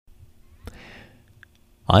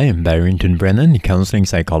I am Barrington Brennan, counseling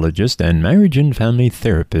psychologist and marriage and family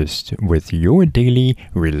therapist, with your daily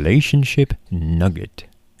relationship nugget.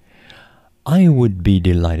 I would be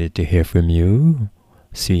delighted to hear from you,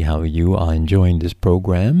 see how you are enjoying this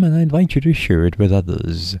program, and I invite you to share it with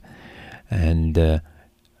others. And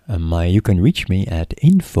you can reach me at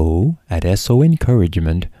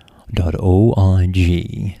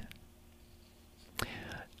info@soencouragement.org.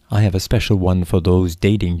 I have a special one for those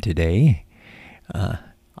dating today.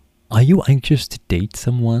 Are you anxious to date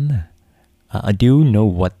someone? Do you know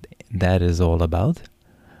what that is all about?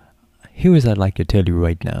 Here is what I'd like to tell you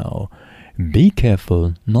right now. Be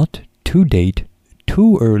careful not to date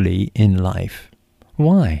too early in life.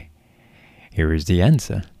 Why? Here is the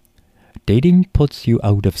answer. Dating puts you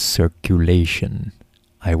out of circulation.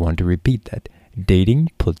 I want to repeat that.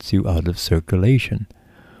 Dating puts you out of circulation.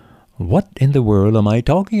 What in the world am I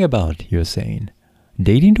talking about, you're saying?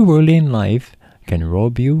 Dating too early in life can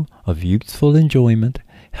rob you of youthful enjoyment,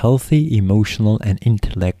 healthy emotional and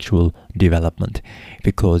intellectual development,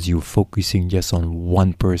 because you're focusing just on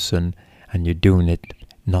one person and you're doing it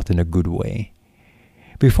not in a good way.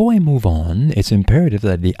 Before I move on, it's imperative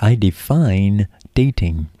that I define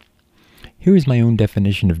dating. Here is my own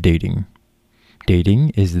definition of dating. Dating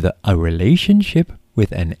is a relationship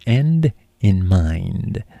with an end in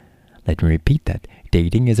mind. Let me repeat that.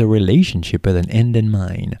 Dating is a relationship with an end in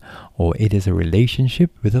mind, or it is a relationship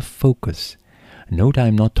with a focus. Note,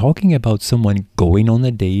 I'm not talking about someone going on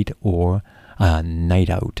a date or a night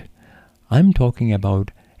out. I'm talking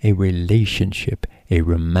about a relationship, a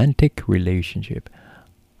romantic relationship.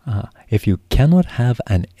 If you cannot have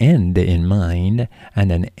an end in mind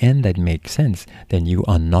and an end that makes sense, then you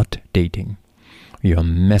are not dating. You're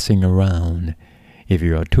messing around. If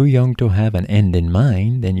you are too young to have an end in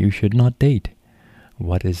mind, then you should not date.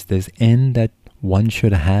 What is this end that one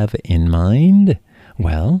should have in mind?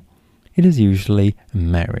 Well, it is usually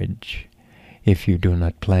marriage. If you do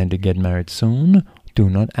not plan to get married soon, do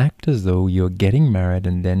not act as though you're getting married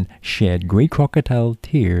and then shed great crocodile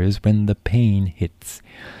tears when the pain hits.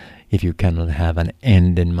 If you cannot have an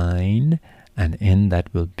end in mind, an end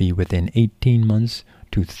that will be within 18 months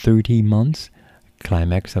to 30 months,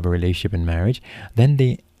 climax of a relationship in marriage, then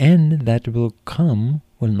the end that will come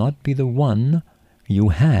will not be the one you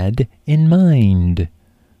had in mind.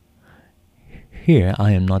 Here,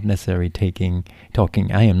 I am not necessarily I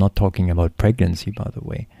am not talking about pregnancy, by the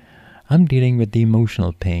way. I'm dealing with the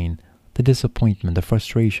emotional pain, the disappointment, the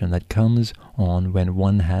frustration that comes on when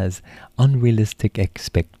one has unrealistic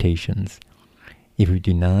expectations. If you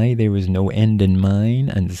deny there is no end in mind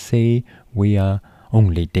and say we are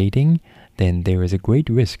only dating, then there is a great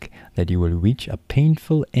risk that you will reach a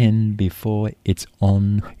painful end before it's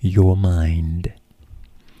on your mind.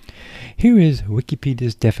 Here is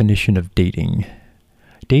Wikipedia's definition of dating.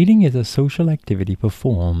 Dating is a social activity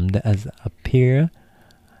performed as a pair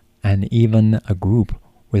and even a group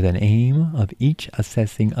with an aim of each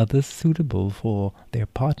assessing others suitable for their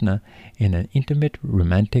partner in an intimate,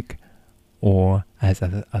 romantic, or as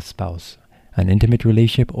a spouse. An intimate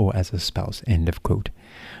relationship or as a spouse. End of quote.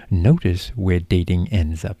 Notice where dating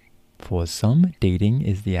ends up. For some, dating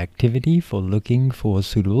is the activity for looking for a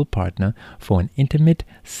suitable partner for an intimate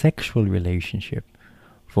sexual relationship.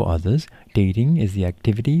 For others, dating is the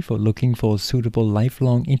activity for looking for a suitable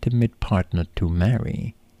lifelong intimate partner to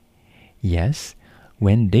marry. Yes,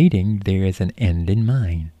 when dating, there is an end in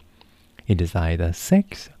mind. It is either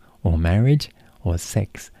sex or marriage or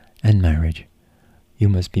sex and marriage. You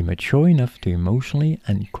must be mature enough to emotionally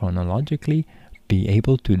and chronologically be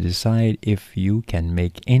able to decide if you can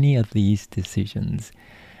make any of these decisions.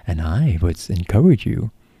 And I would encourage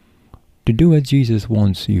you to do as Jesus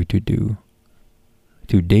wants you to do.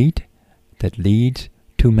 To date that leads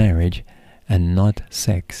to marriage and not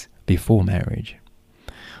sex before marriage.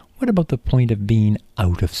 What about the point of being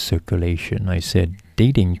out of circulation? I said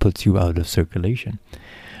dating puts you out of circulation.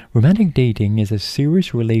 Romantic dating is a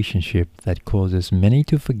serious relationship that causes many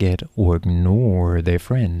to forget or ignore their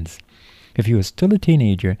friends. If you are still a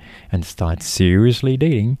teenager and start seriously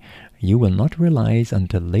dating, you will not realize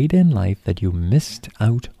until later in life that you missed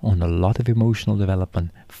out on a lot of emotional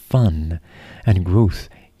development, fun, and growth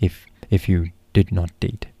if you did not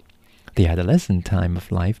date. The adolescent time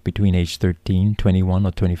of life between age 13, 21,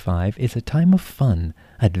 or 25 is a time of fun,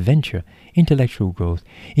 adventure, intellectual growth,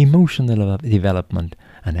 emotional development,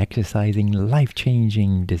 and exercising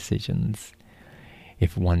life-changing decisions.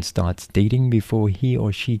 If one starts dating before he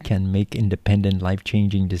or she can make independent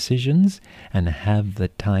life-changing decisions and have the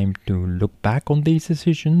time to look back on these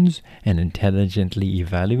decisions and intelligently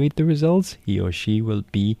evaluate the results, he or she will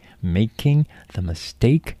be making the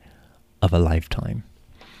mistake of a lifetime.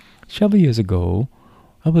 Several years ago,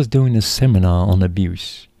 I was doing a seminar on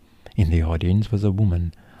abuse. In the audience was a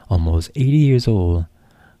woman, almost 80 years old.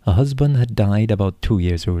 Her husband had died about 2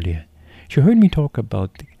 years earlier. She heard me talk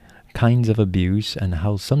about kinds of abuse and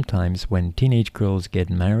how sometimes when teenage girls get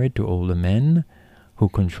married to older men who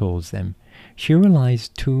controls them, she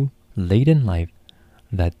realized too late in life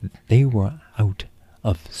that they were out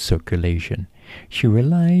of circulation. She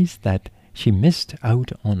realized that she missed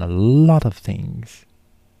out on a lot of things.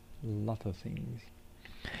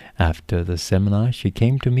 After the seminar, she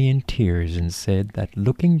came to me in tears and said that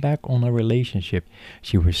looking back on our relationship,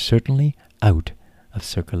 she was certainly out of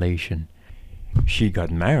circulation. She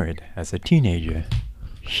got married as a teenager.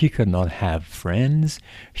 She could not have friends.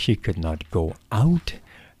 She could not go out.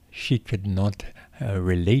 She could not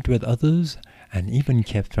relate with others, and even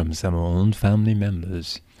kept from some of her own family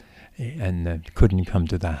members, and couldn't come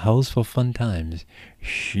to the house for fun times.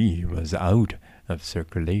 She was out of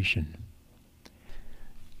circulation.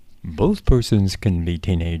 Both persons can be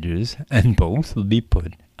teenagers, and both will be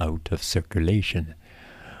put out of circulation.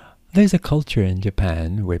 There's a culture in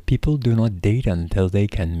Japan where people do not date until they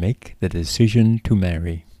can make the decision to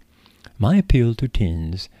marry. My appeal to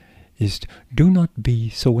teens is do not be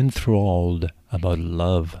so enthralled about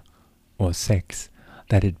love or sex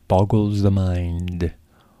that it boggles the mind.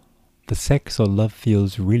 The sex or love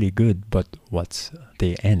feels really good, but what's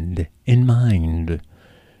the end in mind?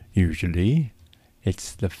 Usually,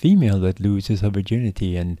 it's the female that loses her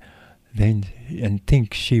virginity and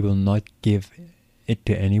thinks she will not give it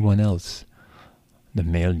to anyone else. The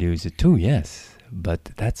male loses it too, yes,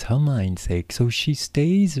 but that's her mindset. So she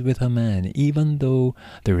stays with her man even though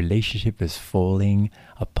the relationship is falling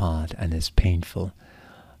apart and is painful.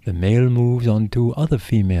 The male moves on to other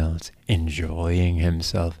females, enjoying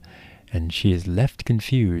himself, and she is left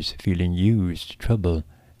confused, feeling used, troubled,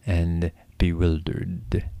 and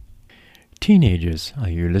bewildered. Teenagers, are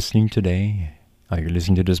you listening today? Are you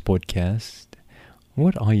listening to this podcast?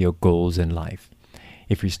 What are your goals in life?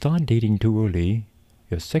 If you start dating too early,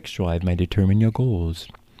 your sex drive may determine your goals.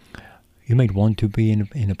 You might want to be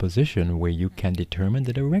in a position where you can determine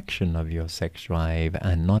the direction of your sex drive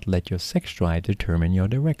and not let your sex drive determine your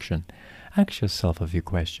direction. Ask yourself a few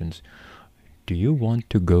questions. Do you want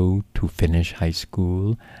to go to finish high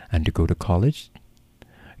school and to go to college?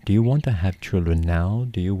 Do you want to have children now?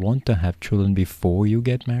 Do you want to have children before you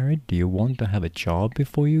get married? Do you want to have a job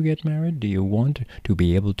before you get married? Do you want to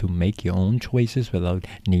be able to make your own choices without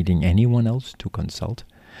needing anyone else to consult?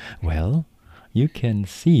 Well, you can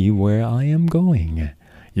see where I am going.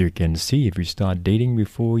 You can see if you start dating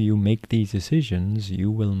before you make these decisions, you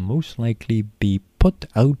will most likely be put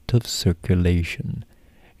out of circulation.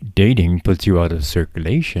 Dating puts you out of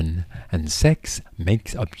circulation, and sex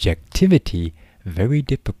makes objectivity very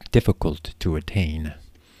difficult to attain.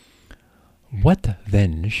 What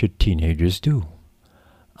then should teenagers do?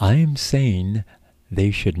 I am saying they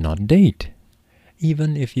should not date.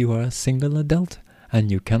 Even if you are a single adult and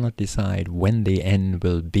you cannot decide when the end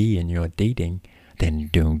will be in your dating, then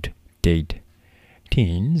don't date.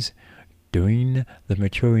 Teens, during the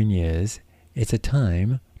maturing years, it's a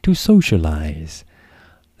time to socialize.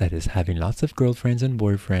 That is, having lots of girlfriends and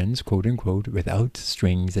boyfriends, quote unquote, without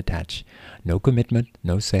strings attached. No commitment,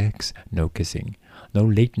 no sex, no kissing. No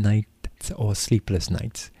late nights or sleepless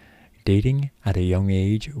nights. Dating at a young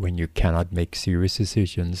age when you cannot make serious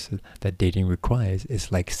decisions that dating requires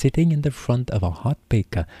is like sitting in the front of a hot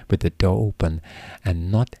baker with the door open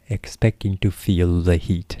and not expecting to feel the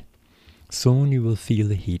heat. Soon you will feel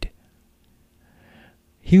the heat.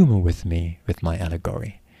 Humor with me with my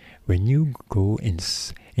allegory. When you go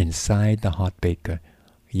inside the hot baker,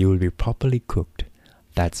 you will be properly cooked.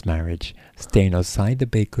 That's marriage. Staying outside the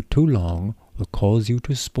baker too long will cause you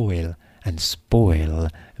to spoil, and spoil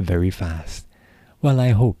very fast. Well, I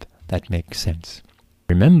hope that makes sense.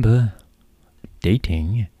 Remember,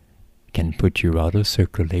 dating can put you out of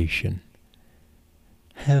circulation.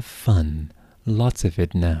 Have fun, lots of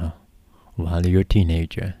it now, while you're a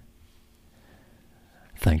teenager.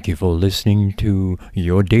 Thank you for listening to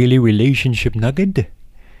Your Daily Relationship Nugget.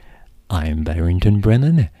 I'm Barrington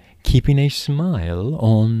Brennan, keeping a smile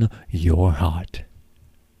on your heart.